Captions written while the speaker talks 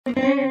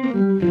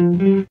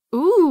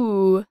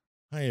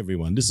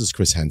everyone, this is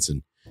Chris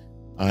Henson.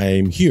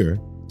 I'm here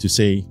to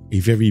say a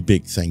very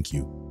big thank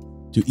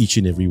you to each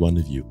and every one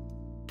of you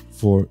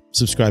for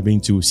subscribing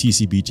to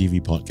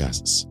CCBTV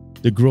podcasts.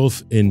 The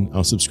growth in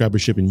our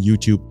subscribership in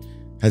YouTube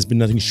has been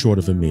nothing short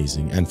of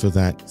amazing, and for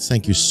that,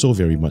 thank you so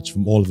very much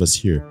from all of us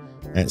here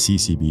at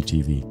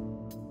CCBTV.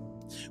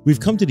 We've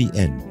come to the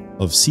end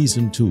of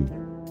Season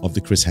 2 of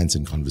the Chris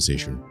Henson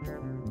Conversation,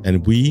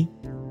 and we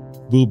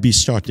will be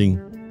starting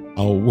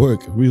our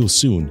work real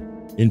soon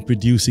in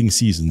producing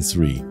Season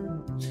 3.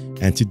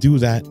 And to do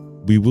that,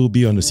 we will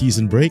be on a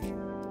season break.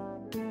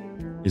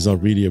 It's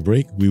not really a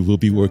break. We will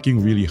be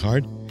working really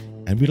hard.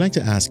 And we'd like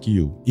to ask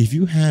you, if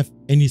you have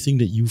anything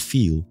that you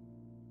feel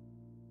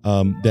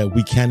that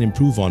we can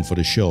improve on for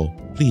the show,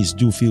 please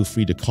do feel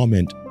free to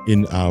comment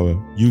in our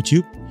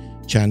YouTube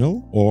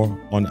channel or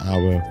on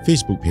our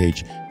Facebook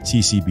page,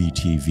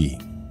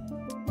 CCBTV.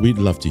 We'd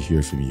love to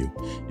hear from you.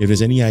 If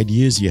there's any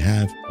ideas you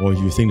have, or if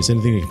you think there's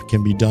anything that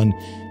can be done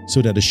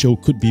so that the show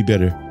could be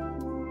better,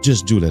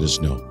 just do let us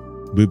know.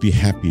 We'll be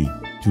happy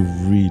to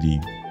really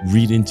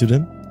read into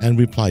them and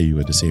reply you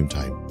at the same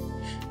time.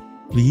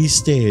 Please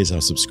stay as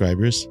our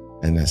subscribers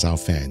and as our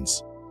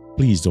fans.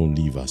 Please don't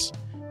leave us,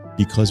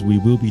 because we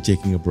will be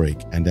taking a break,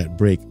 and that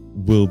break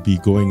will be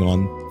going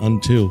on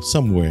until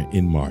somewhere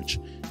in March.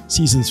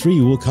 Season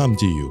 3 will come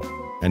to you,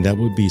 and that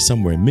will be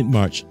somewhere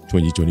mid-March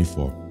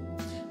 2024.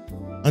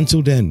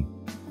 Until then,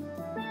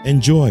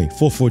 enjoy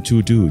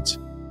 442 Dudes,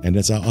 and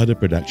that's our other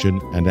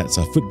production, and that's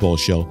our football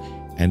show,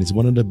 and it's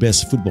one of the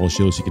best football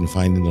shows you can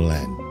find in the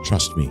land.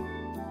 Trust me.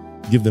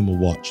 Give them a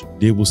watch.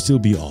 They will still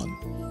be on.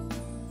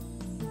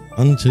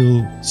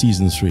 Until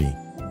Season 3,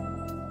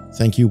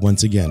 thank you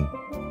once again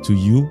to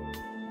you,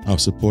 our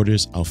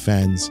supporters, our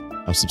fans,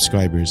 our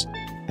subscribers,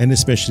 and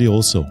especially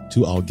also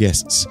to our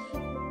guests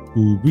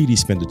who really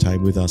spent the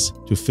time with us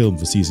to film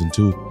for Season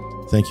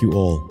 2. Thank you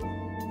all.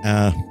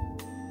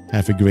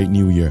 Have a great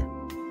new year.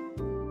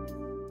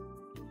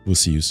 We'll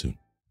see you soon.